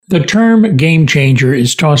The term game changer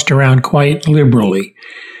is tossed around quite liberally,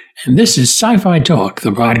 and this is Sci-Fi Talk,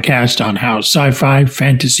 the podcast on how sci-fi,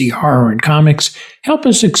 fantasy, horror, and comics help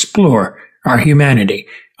us explore our humanity.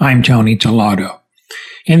 I'm Tony Tellado.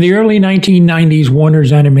 In the early 1990s,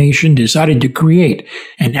 Warner's Animation decided to create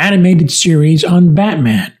an animated series on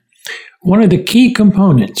Batman. One of the key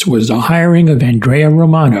components was the hiring of Andrea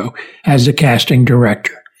Romano as the casting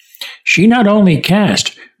director. She not only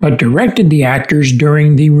cast, but directed the actors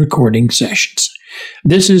during the recording sessions.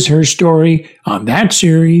 This is her story on that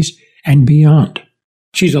series and beyond.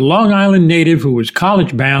 She's a Long Island native who was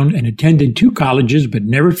college-bound and attended 2 colleges but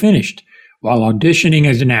never finished while auditioning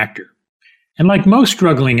as an actor. And like most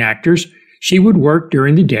struggling actors, she would work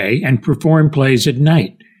during the day and perform plays at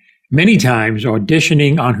night, many times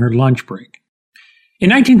auditioning on her lunch break. In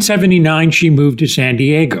 1979, she moved to San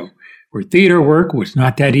Diego, where theater work was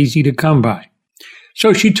not that easy to come by.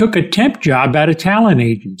 So she took a temp job at a talent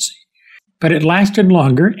agency. But it lasted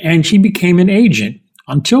longer, and she became an agent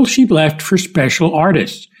until she left for special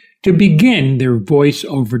artists to begin their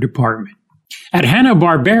voice-over department. At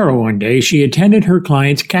Hanna-Barbera one day, she attended her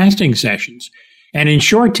clients' casting sessions, and in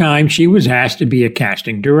short time, she was asked to be a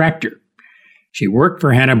casting director. She worked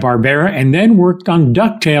for Hanna-Barbera and then worked on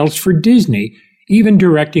DuckTales for Disney, even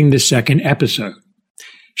directing the second episode.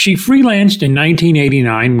 She freelanced in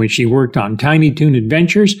 1989 when she worked on Tiny Toon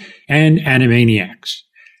Adventures and Animaniacs.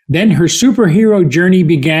 Then her superhero journey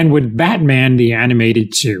began with Batman the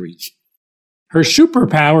Animated Series. Her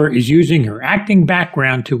superpower is using her acting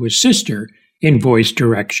background to assist her in voice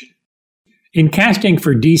direction. In casting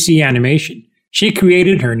for DC Animation, she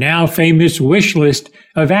created her now famous wish list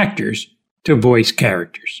of actors to voice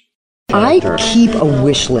characters. I keep a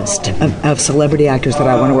wish list of celebrity actors that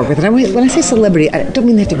I want to work with. And when I say celebrity, I don't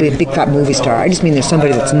mean they have to be a big fat movie star. I just mean there's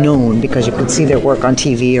somebody that's known because you can see their work on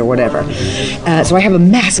TV or whatever. So I have a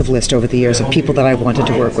massive list over the years of people that I wanted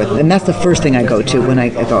to work with. And that's the first thing I go to when I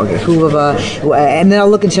go, and then I'll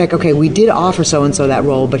look and check, okay, we did offer so-and-so that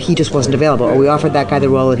role, but he just wasn't available. Or we offered that guy the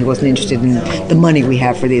role and he wasn't interested in the money we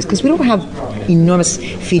have for these. Because we don't have enormous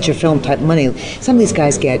feature film type money. Some of these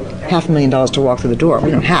guys get $500,000 to walk through the door.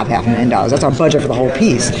 We don't have $500,000. That's our budget for the whole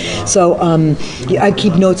piece. So I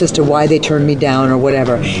keep notes as to why they turned me down or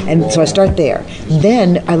whatever. And so I start there.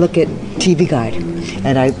 Then I look at TV Guide.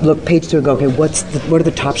 And I look page through and go, okay, what are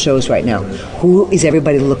the top shows right now? Who is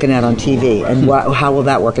everybody looking at on TV? And how will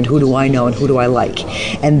that work? And who do I know and who do I like?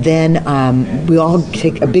 And then we all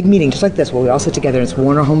take a big meeting, just like this, where we all sit together. It's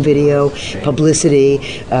Warner Home Video, publicity,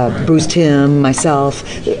 Bruce Timm, myself,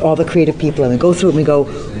 all the creative people. And we go through it and we go,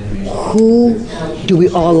 who do we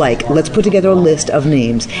all like? Let's put together a list of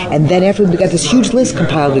names. And then after we got this huge list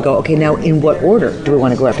compiled, we go, okay, now in what order do we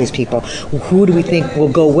want to go after these people? Who do we think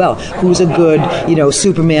will go well? Who's a good,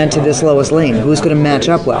 Superman to this Lois Lane? Who's going to match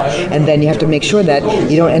up well? And then you have to make sure that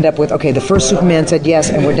you don't end up with, okay, the first Superman said yes,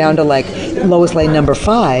 and we're down to like Lois Lane number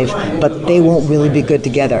 5, but they won't really be good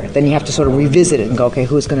together. Then you have to sort of revisit it and go, okay,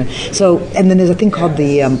 who's going to... So, and then there's a thing called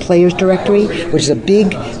the Players Directory, which is a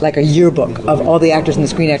big, like a yearbook of all the actors in the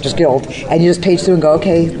Screen Actors Guild, and you just page through and go,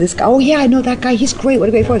 okay, this guy, oh yeah, I know that guy, he's great, what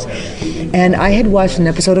a great voice. And I had watched an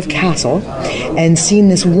episode of Castle and seen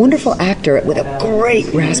this wonderful actor with a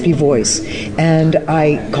great raspy voice, and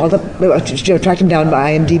I called up, tracked him down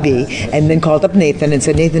by IMDb, and then called up Nathan and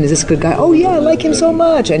said, Nathan, is this a good guy? Oh yeah, I like him so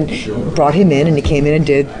much, and brought him in, and he came in and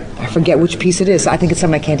did, I forget which piece it is. I think it's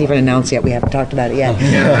something I can't even announce yet. We haven't talked about it yet.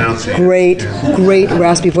 Great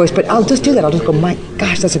raspy voice, but I'll just do that. I'll just go, my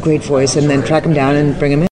gosh, that's a great voice, and then track him down and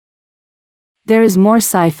bring him in. There is more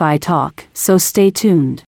sci-fi talk, so stay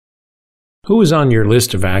tuned. Who is on your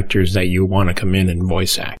list of actors that you want to come in and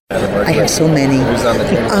voice act? I have so many.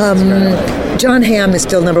 John Hamm is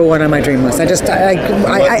still number 1 on my dream list.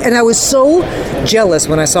 I was so jealous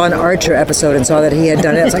when I saw an Archer episode and saw that he had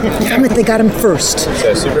done it. I was like, damn it, they got him first.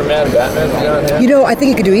 So Superman, Batman, John Hamm? I think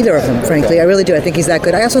he could do either of them, frankly. I really do. I think he's that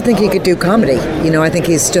good. I also think he could do comedy. I think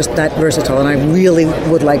he's just that versatile, and I really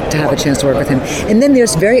would like to have a chance to work with him. And then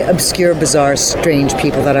there's very obscure, bizarre, strange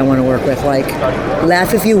people that I want to work with, like,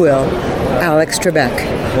 laugh if you will, Alex Trebek.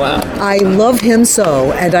 Wow. I love him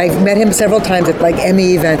so, and I've met him several times at like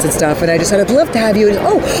Emmy events and stuff, and I just said, I'd love to have you. And,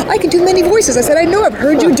 I can do many voices. I said, I know, I've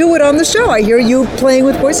heard you do it on the show. I hear you playing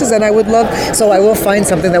with voices, and I would love, so I will find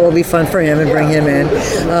something that will be fun for him and bring him in.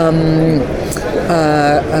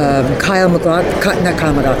 Kyle MacLachlan, not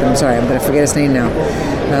Kyle MacLachlan, I'm sorry, I'm going to forget his name now.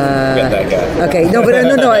 That guy. Okay, no,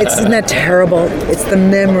 isn't that terrible? It's the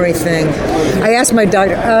memory thing. I asked my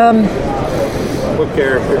doctor, What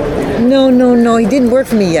character? No, he didn't work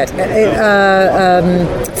for me yet.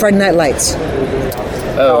 Friday Night Lights.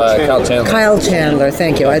 Kyle Chandler. Kyle Chandler,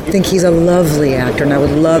 thank you. I think he's a lovely actor, and I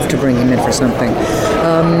would love to bring him in for something.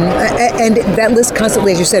 And that list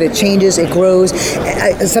constantly, as you said, it changes, it grows.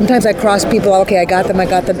 Sometimes I cross people, okay, I got them,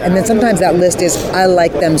 and then sometimes that list is, I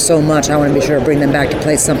like them so much, I want to be sure to bring them back to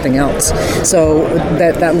play something else. So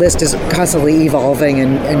that list is constantly evolving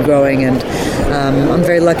and growing, and I'm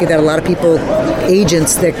very lucky that a lot of people,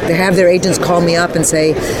 agents, they have their agents call me up and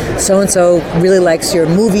say, so-and-so really likes your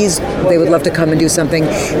movies, they would love to come and do something.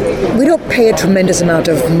 We don't pay a tremendous amount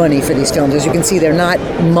of money for these films. As you can see, they're not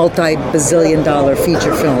multi-bazillion-dollar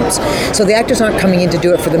feature films. So the actors aren't coming in to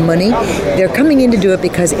do it for the money. They're coming in to do it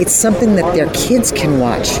because it's something that their kids can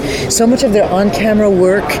watch. So much of their on-camera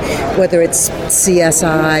work, whether it's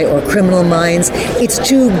CSI or Criminal Minds, it's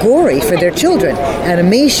too gory for their children.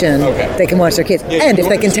 Animation, they can watch their kids. And if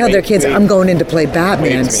they can tell their kids, I'm going in to play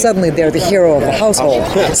Batman, suddenly they're the hero of the household.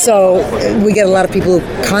 So we get a lot of people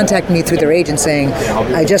who contact me through their agents saying,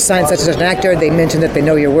 I just signed such and such an actor, they mentioned that they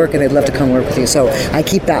know your work and they'd love to come work with you. So I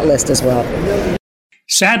keep that list as well.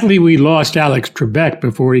 Sadly, we lost Alex Trebek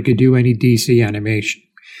before he could do any DC animation.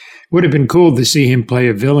 Would have been cool to see him play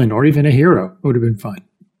a villain or even a hero. Would have been fun.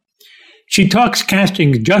 She talks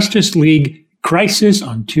casting Justice League Crisis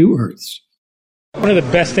on Two Earths. One of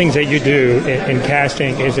the best things that you do in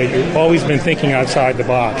casting is that you've always been thinking outside the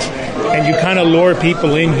box. And you kind of lure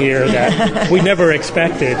people in here that we never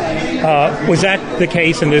expected. Was that the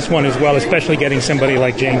case in this one as well, especially getting somebody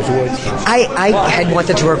like James Woods? I had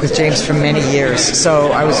wanted to work with James for many years,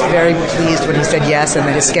 so I was very pleased when he said yes and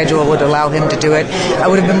that his schedule would allow him to do it. I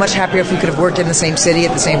would have been much happier if we could have worked in the same city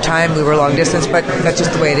at the same time. We were long distance, but that's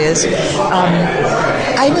just the way it is.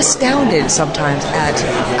 I'm astounded sometimes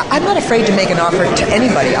I'm not afraid to make an offer to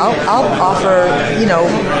anybody. I'll offer,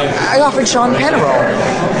 I offered Sean Penn a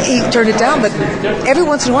role. He turned it down, but every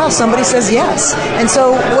once in a while somebody says yes. And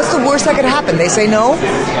so what's the worst that could happen? They say no?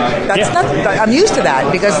 I'm used to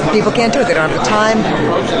that because people can't do it. They don't have the time.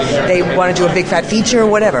 They want to do a big fat feature or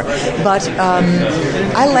whatever. But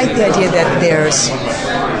I like the idea that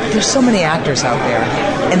there's so many actors out there,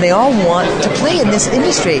 and they all want to play in this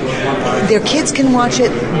industry. Their kids can watch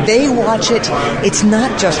it. They watch it. It's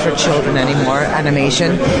not just for children anymore,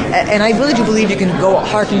 animation. And I really do believe you can go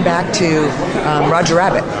harken back to Roger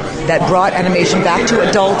Rabbit, that brought animation back to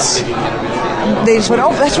adults. They just went,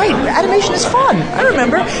 oh, that's right, animation is fun. I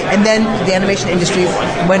remember. And then the animation industry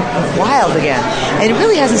went wild again. And it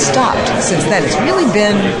really hasn't stopped since then. It's really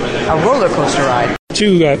been a roller coaster ride.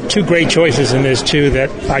 Two great choices in this, too, that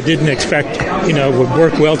I didn't expect, would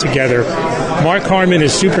work well together. Mark Harmon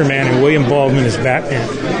is Superman and William Baldwin is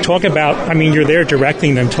Batman. Talk about, you're there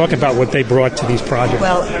directing them. Talk about what they brought to these projects.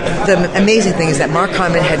 Well, the amazing thing is that Mark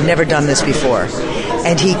Harmon had never done this before.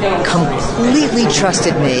 And he completely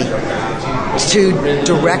trusted me to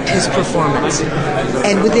direct his performance.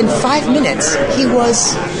 And within 5 minutes, he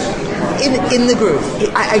was in the groove.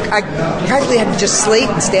 I practically had to just slate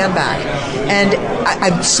and stand back. And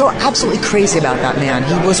I'm so absolutely crazy about that man.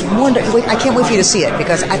 He was wonderful. I can't wait for you to see it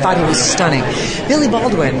because I thought he was stunning. Billy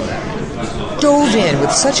Baldwin dove in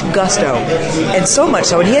with such gusto, and so much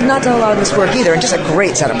so, and he had not done a lot of this work either, and just a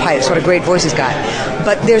great set of pipes, what a great voice he's got.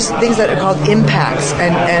 But there's things that are called impacts,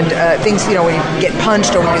 and things, when you get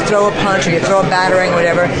punched, or when you throw a punch, or you throw a battering,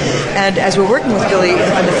 whatever. And as we're working with Billy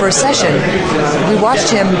on the first session, we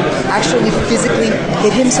watched him actually physically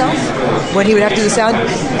hit himself when he would have to do the sound.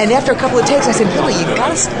 And after a couple of takes, I said, Billy, you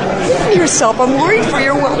gotta hit yourself. I'm worried for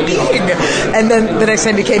your well-being. And then the next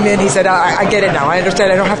time he came in, he said, I get it now. I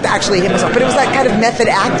understand. I don't have to actually hit myself. But it was that kind of method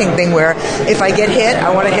acting thing where if I get hit, I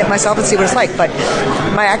want to hit myself and see what it's like. But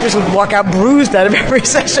my actors would walk out bruised out of every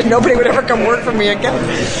session. Nobody would ever come work for me again.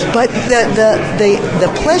 But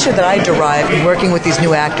the pleasure that I derive in working with these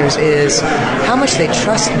new actors is how much they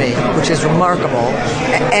trust me, which is remarkable.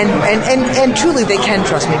 And truly they can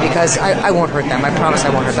trust me because I won't hurt them. I promise I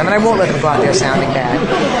won't hurt them. And I won't let them go out there sounding bad.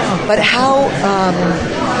 But how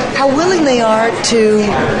willing they are to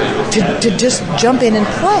just jump in and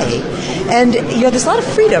play. And, there's a lot of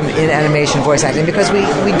freedom in animation voice acting because we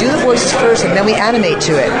do the voices first and then we animate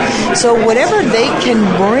to it. So whatever they can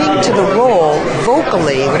bring to the role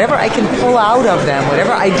vocally, whatever I can pull out of them,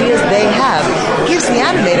 whatever ideas they have, gives the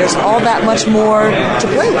animators all that much more to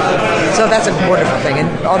play with. So that's a wonderful thing.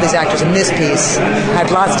 And all these actors in this piece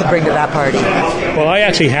had lots to bring to that party. Well, I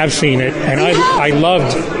actually have seen it, and I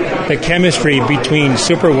loved the chemistry between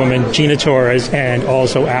Superwoman, Gina Torres, and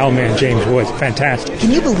also Owlman, James Woods. Fantastic.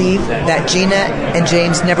 Can you believe that that Gina and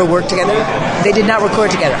James never worked together? They did not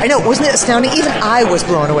record together. I know, wasn't it astounding? Even I was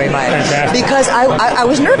blown away by it. Fantastic. Because I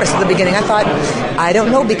was nervous at the beginning. I thought, I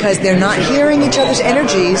don't know, because they're not hearing each other's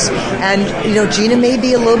energies. And, Gina may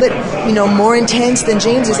be a little bit, more intense than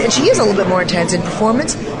James is. And she is a little bit more intense in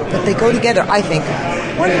performance. But they go together, I think,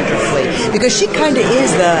 wonderfully. Because she kind of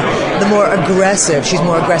is the more aggressive. She's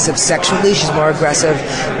more aggressive sexually. She's more aggressive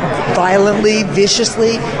violently,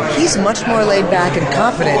 viciously. He's much more laid back and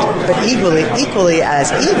confident, but equally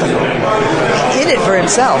as evil. In it for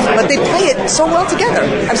himself. But they play it so well together.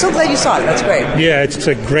 I'm so glad you saw it. That's great. Yeah, it's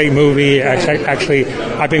a great movie. Actually,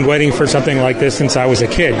 I've been waiting for something like this since I was a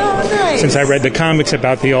kid. Oh, nice. Since I read the comics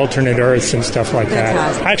about the alternate Earths and stuff like that.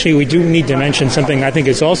 Fantastic. Actually, we do need to mention something I think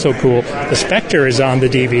is also cool. The Spectre is on the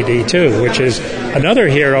DVD, too, which is another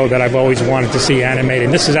hero that I've always wanted to see animated.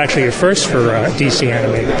 And this is actually a first for DC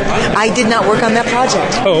animated. I did not work on that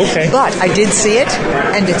project. Oh, okay. But I did see it,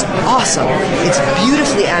 and it's awesome. It's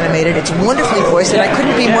beautifully animated. It's wonderfully voiced, and I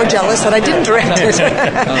couldn't be more jealous that I didn't direct it.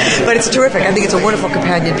 But it's terrific. I think it's a wonderful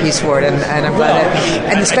companion piece for it, and I'm glad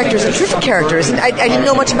that. And the Spectre is a terrific character. I didn't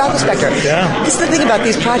know much about the Spectre. Yeah. This is the thing about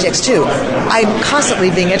these projects, too. I'm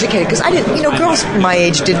constantly being educated, because I didn't, girls my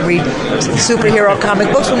age didn't read superhero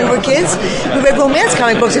comic books when we were kids. We read romance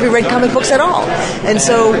comic books if we read comic books at all. And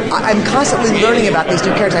so I'm constantly learning about these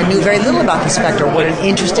new characters. I knew very little about the Spectre. What an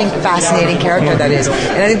interesting, fascinating character that is.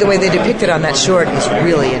 And I think the way they depict it on that short is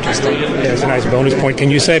really interesting. Yeah, it's a nice bonus point.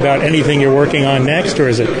 Can you say about anything you're working on next, or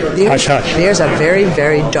is it hush-hush? There's a very,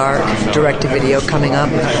 very dark direct-to-video coming up.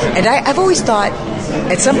 And I've always thought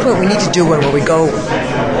at some point we need to do one where we go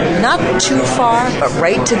not too far, but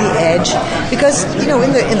right to the edge. Because,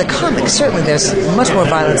 in the comics, certainly there's much more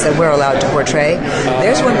violence than we're allowed to portray.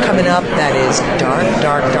 There's one coming up that is dark,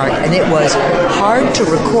 dark, dark. And it was hard to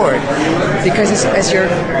record because as you're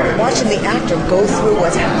watching the actor go through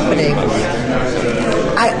what's happening,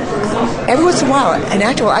 every once in a while, an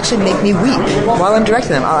actor will actually make me weep while I'm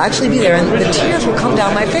directing them. I'll actually be there, and the tears will come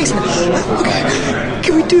down my face. And, okay,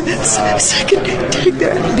 can we do this? Second take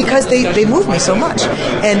that, because they move me so much,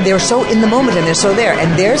 and they're so in the moment, and they're so there.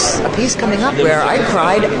 And there's a piece coming up where I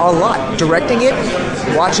cried a lot, directing it,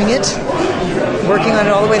 watching it, working on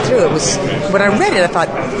it all the way through. It was, when I read it, I thought,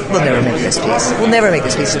 we'll never make this piece. We'll never make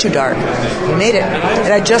this piece. It's too dark. We made it,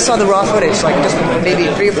 and I just saw the raw footage, just maybe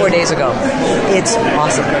 3 or 4 days ago. It's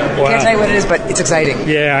awesome. Wow. Can't tell you what it is, but it's exciting.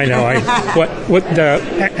 Yeah, I know.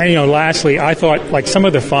 Lastly, I thought like some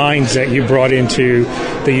of the finds that you brought into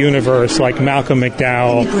the universe, like Malcolm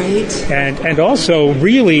McDowell, great. and also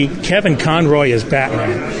really Kevin Conroy as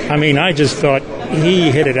Batman. I mean, I just thought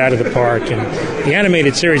he hit it out of the park, and the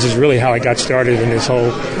animated series is really how I got started in this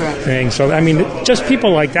whole thing. So, I mean, just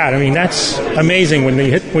people like that. I mean, that's amazing when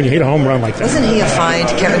you hit a home run like that. Wasn't he a find,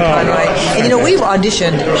 Kevin Conroy? And we've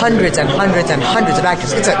auditioned hundreds and hundreds and hundreds of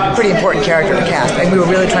actors. It's a pretty important character to cast, and we were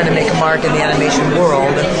really trying to make a mark in the animation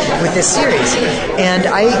world with this series. And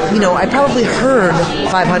I probably heard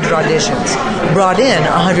 500 auditions, brought in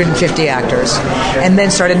 150 actors, and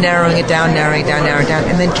then started narrowing it down,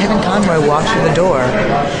 and then Kevin Conroy walked through the door,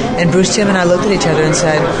 and Bruce Timm and I looked at each other and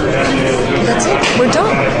said, that's it, we're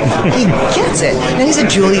done. He gets it. Now, he's a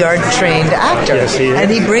Juilliard-trained actor, yes, he is.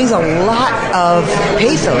 and he brings a lot of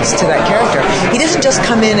pathos to that character. He doesn't just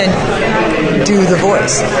come in and do the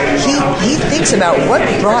voice. He thinks about what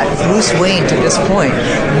brought Bruce Wayne to this point.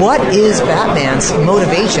 What is Batman's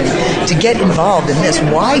motivation to get involved in this?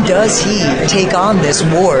 Why does he take on this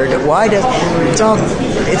ward?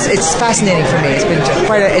 It's fascinating for me. It's been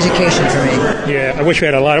quite an education for me. Yeah, I wish we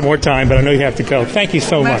had a lot more time, but I know you have to go. Thank you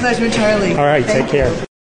so much. My pleasure entirely. All right, take care.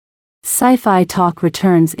 Sci-Fi Talk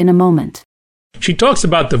returns in a moment. She talks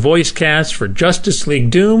about the voice cast for Justice League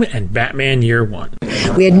Doom and Batman Year One.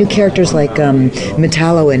 We had new characters like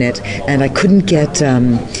Metallo in it, and I couldn't get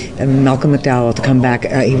Malcolm McDowell to come back.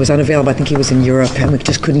 He was unavailable. I think he was in Europe, and we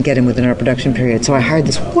just couldn't get him within our production period. So I hired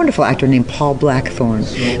this wonderful actor named Paul Blackthorne,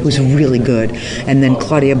 who's really good. And then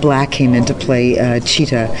Claudia Black came in to play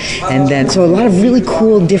Cheetah. And then, so a lot of really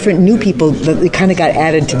cool, different new people that kind of got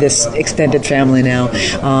added to this extended family now.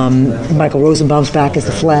 Michael Rosenbaum's back as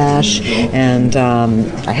the Flash, and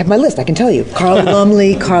I have my list, I can tell you. Carl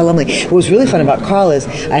Lumley. What was really fun about Carl is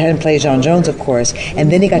I had him play John Jones, of course, and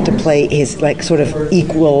then he got to play his sort of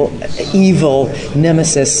equal evil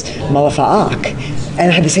nemesis Malafa'ak.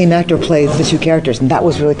 and I had the same actor play the two characters, and that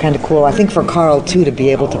was really kind of cool. I think for Carl, too, to be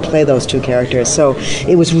able to play those two characters. So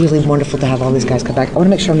it was really wonderful to have all these guys come back. I want to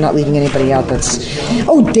make sure I'm not leaving anybody out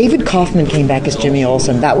David Kaufman came back as Jimmy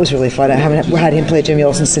Olsen. That was really fun. I haven't had him play Jimmy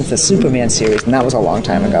Olsen since the Superman series, and that was a long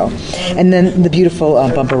time ago. And then the beautiful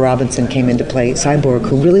Bumper Robinson came in to play Cyborg,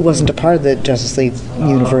 who really wasn't a part of the Justice League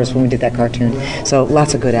universe when we did that cartoon. So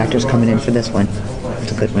lots of good actors coming in for this one.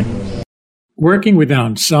 It's a good one. Working with an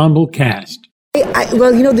ensemble cast.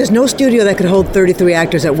 There's no studio that could hold 33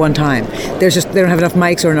 actors at one time. They don't have enough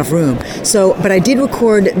mics or enough room. So, but I did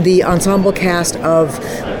record the ensemble cast of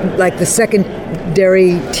like the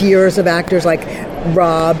secondary tiers of actors like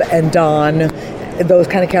Rob and Don, those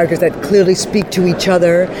kind of characters that clearly speak to each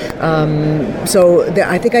other.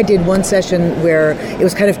 I think I did one session where it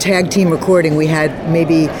was kind of tag team recording. We had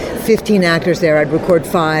maybe 15 actors there. I'd record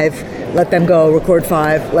 5, let them go, record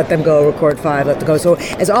 5, let them go, record 5, let them go. So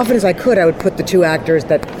as often as I could, I would put the two actors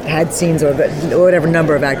that had scenes or whatever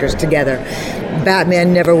number of actors together.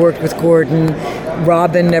 Batman never worked with Gordon.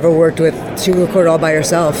 Robin never worked with, she recorded all by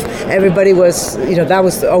herself. Everybody was, that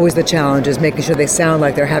was always the challenge, is making sure they sound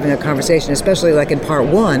like they're having a conversation, especially like in part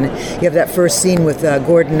 1. You have that first scene with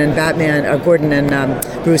Gordon and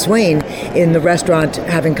Bruce Wayne in the restaurant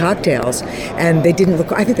having cocktails, and they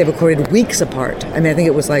didn't I think they recorded weeks apart. I think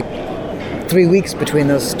it was like 3 weeks between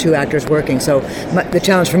those two actors working. So the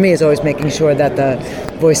challenge for me is always making sure that the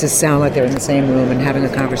voices sound like they're in the same room and having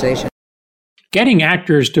a conversation. Getting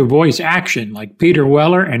actors to voice action like Peter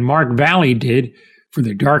Weller and Mark Valley did for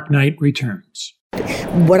The Dark Knight Returns.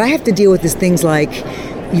 What I have to deal with is things like,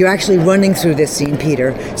 you're actually running through this scene,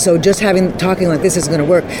 Peter, so just talking like this isn't going to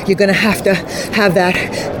work. You're going to have that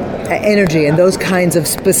energy and those kinds of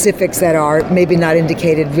specifics that are maybe not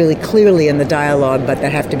indicated really clearly in the dialogue, but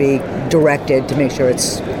that have to be directed to make sure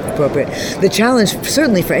it's appropriate. The challenge,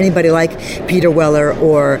 certainly for anybody like Peter Weller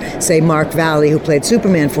or, say, Mark Valley, who played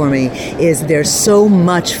Superman for me, is there's so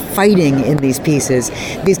much fighting in these pieces.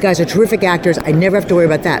 These guys are terrific actors. I never have to worry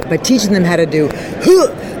about that. But teaching them how to do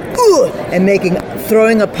and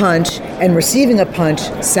throwing a punch and receiving a punch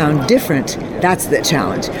sound different, that's the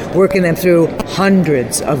challenge. Working them through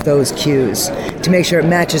hundreds of those cues to make sure it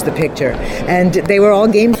matches the picture. And they were all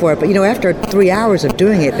game for it, but after 3 hours of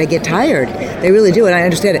doing it, they get tired. They really do, and I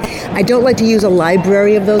understand it. I don't like to use a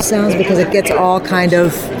library of those sounds because it gets all kind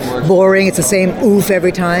of boring. It's the same oof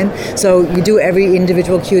every time. So you do every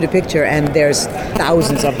individual cue to picture, and there's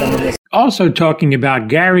thousands of them in this. Also talking about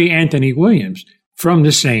Gary Anthony Williams from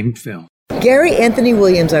the same film. Gary Anthony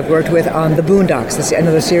Williams I've worked with on The Boondocks,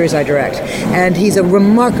 another series I direct, and he's a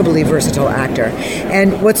remarkably versatile actor.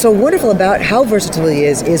 And what's so wonderful about how versatile he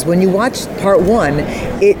is when you watch part 1,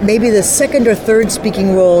 it maybe the second or third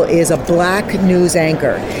speaking role is a black news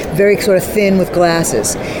anchor, very sort of thin with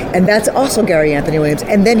glasses. And that's also Gary Anthony Williams.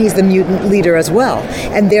 And then he's the mutant leader as well.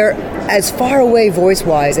 And they're as far away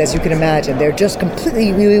voice-wise as you can imagine. They're just completely,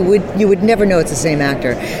 you would never know it's the same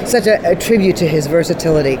actor. Such a tribute to his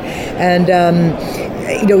versatility. And,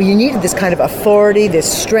 you needed this kind of authority,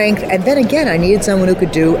 this strength, and then again, I needed someone who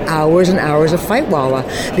could do hours and hours of fight walla,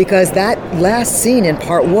 because that last scene in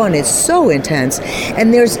part 1 is so intense.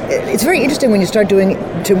 And it's very interesting when you start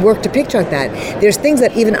to work to picture like that. There's things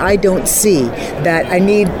that even I don't see that I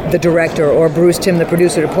need the director or Bruce Timm, the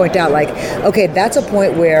producer, to point out, like, okay, that's a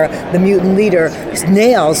point where the mutant leader's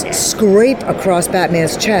nails scrape across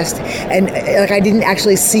Batman's chest, and like I didn't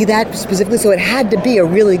actually see that specifically, so it had to be a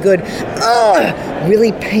really good,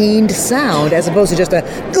 really pained sound, as opposed to just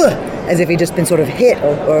as if he'd just been sort of hit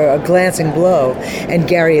or a glancing blow. And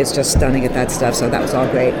Gary is just stunning at that stuff, so that was all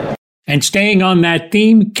great. And staying on that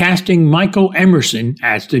theme, casting Michael Emerson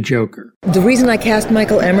as the Joker. The reason I cast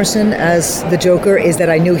Michael Emerson as the Joker is that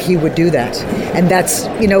I knew he would do that. And that's,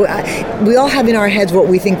 we all have in our heads what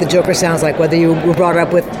we think the Joker sounds like, whether you were brought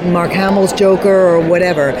up with Mark Hamill's Joker or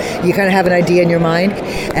whatever. You kind of have an idea in your mind.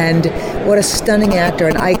 And what a stunning actor.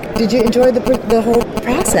 And did you enjoy the whole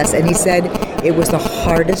process? And he said it was the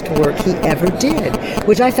hardest work he ever did,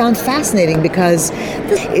 which I found fascinating because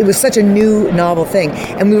it was such a new, novel thing.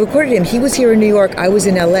 And we recorded him. He was here in New York. I was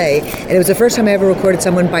in LA. And it was the first time I ever recorded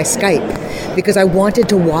someone by Skype, because I wanted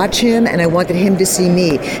to watch him and I wanted him to see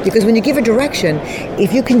me. Because when you give a direction,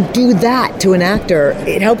 if you can do that to an actor,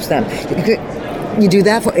 it helps them. You do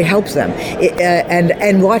that, it helps them.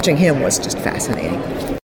 And watching him was just fascinating.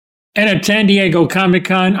 And at San Diego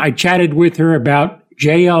Comic-Con, I chatted with her about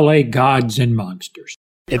JLA Gods and Monsters.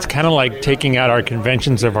 it's kind of like taking out our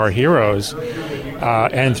conventions of our heroes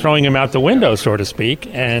and throwing them out the window, so to speak.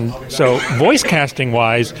 And so voice casting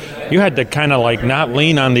wise, you had to kind of like not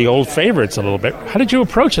lean on the old favorites a little bit. How did you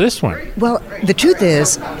approach this one? Well, the truth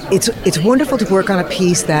is, it's wonderful to work on a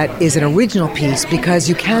piece that is an original piece because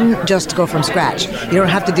you can just go from scratch. You don't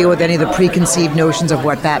have to deal with any of the preconceived notions of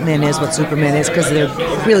what Batman is, what Superman is, because they're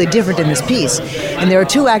really different in this piece. And there are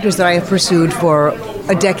two actors that I have pursued for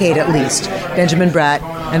a decade at least, Benjamin Bratt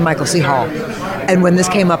and Michael C. Hall. And when this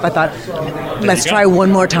came up, I thought, let's try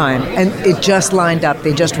one more time. And it just lined up.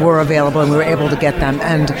 They just were available, and we were able to get them.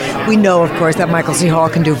 And we know, of course, that Michael C. Hall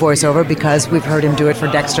can do voiceover because we've heard him do it for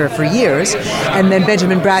Dexter for years. And then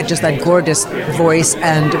Benjamin Bratt, just that gorgeous voice,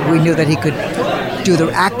 and we knew that he could do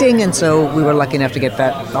the acting, and so we were lucky enough to get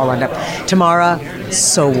that all lined up. Tamara,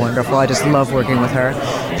 so wonderful. I just love working with her.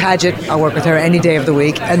 Paget, I'll work with her any day of the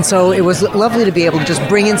week. And so it was lovely to be able to just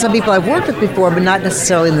bring in some people I've worked with before, but not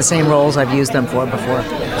necessarily in the same roles I've used them for before.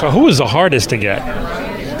 So who was the hardest to get?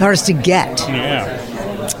 The hardest to get?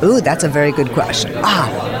 Yeah. Ooh, that's a very good question.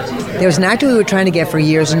 There was an actor we were trying to get for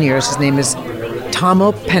years and years. His name is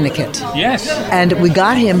Tomo Pennicott. Yes. And we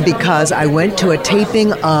got him because I went to a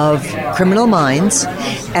taping of Criminal Minds,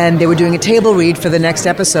 and they were doing a table read for the next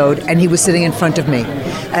episode, and he was sitting in front of me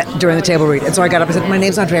during the table read. And so I got up and said, my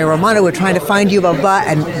name's Andrea Romano, we're trying to find you, blah, blah,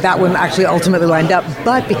 and that one actually ultimately lined up.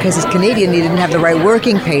 But because he's Canadian, he didn't have the right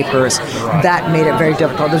working papers. That made it very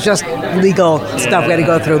difficult. There's just legal stuff we had to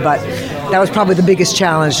go through, but that was probably the biggest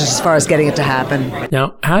challenge just as far as getting it to happen.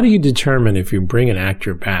 Now, how do you determine if you bring an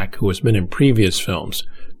actor back who has been in previous films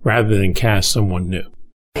rather than cast someone new?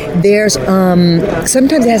 There's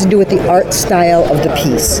sometimes it has to do with the art style of the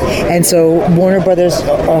piece, and so Warner Brothers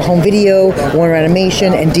Home Video, Warner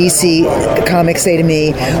Animation, and DC Comics say to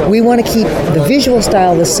me, we want to keep the visual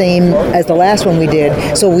style the same as the last one we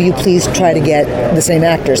did, so will you please try to get the same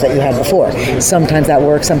actors that you had before? Sometimes that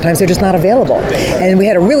works, sometimes they're just not available. And we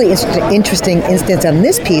had a really interesting instance on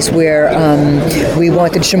this piece where we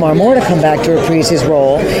wanted Shamar Moore to come back to reprise his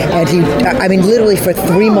role, and literally for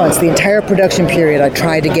 3 months, the entire production period, I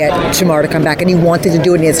tried to get Shamar to come back, and he wanted to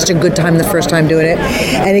do it, and he had such a good time the first time doing it,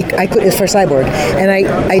 and it was for Cyborg, and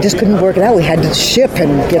I just couldn't work it out. We had to ship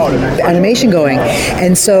and get animation going,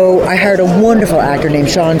 and so I hired a wonderful actor named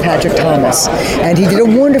Sean Patrick Thomas, and he did a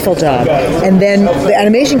wonderful job, and then the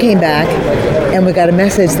animation came back, and we got a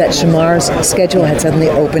message that Shamar's schedule had suddenly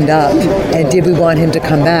opened up, and did we want him to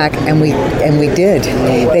come back, and we did.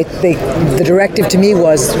 The directive to me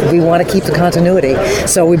was, we want to keep the continuity,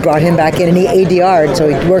 so we brought him back in, and he ADR'd, so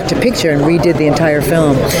he worked a picture and redid the entire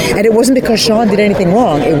film. And it wasn't because Sean did anything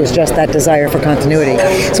wrong, it was just that desire for continuity.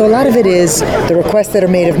 So a lot of it is the requests that are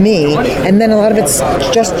made of me, and then a lot of it's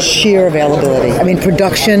just sheer availability. I mean,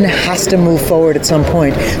 production has to move forward at some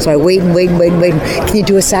point. So I wait. Can you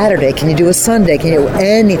do a Saturday? Can you do a Sunday? Can you do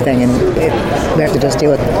anything? And we have to just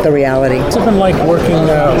deal with the reality. What's it been like working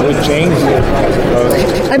with James?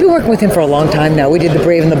 I've been working with him for a long time now. We did The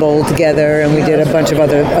Brave and the Bold together, and we did a bunch of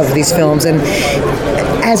other of these films. And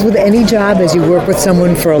as with any job, as you work with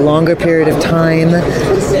someone for a longer period of time,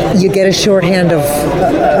 you get a shorthand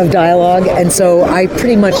of dialogue. And so I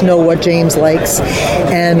pretty much know what James likes,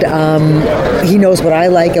 and he knows what I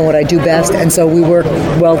like and what I do best. And so we work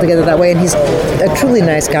well together that way. And he's a truly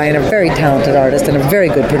nice guy and a very talented artist and a very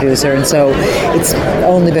good producer. And so it's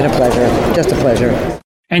only been a pleasure, just a pleasure.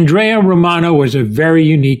 Andrea Romano was a very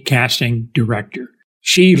unique casting director.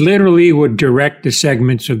 She literally would direct the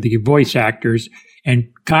segments of the voice actors and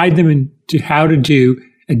guide them into how to do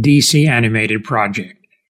a DC animated project.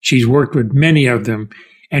 She's worked with many of them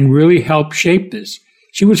and really helped shape this.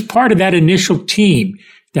 She was part of that initial team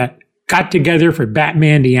that got together for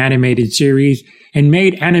Batman the Animated Series and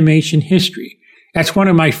made animation history. That's one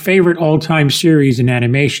of my favorite all-time series in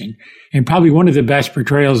animation, and probably one of the best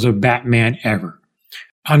portrayals of Batman ever.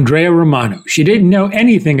 Andrea Romano. She didn't know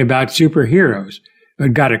anything about superheroes,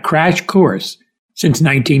 but got a crash course since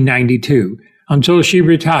 1992 until she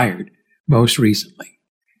retired most recently.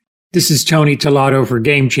 This is Tony Tellado for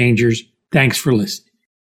Game Changers. Thanks for listening.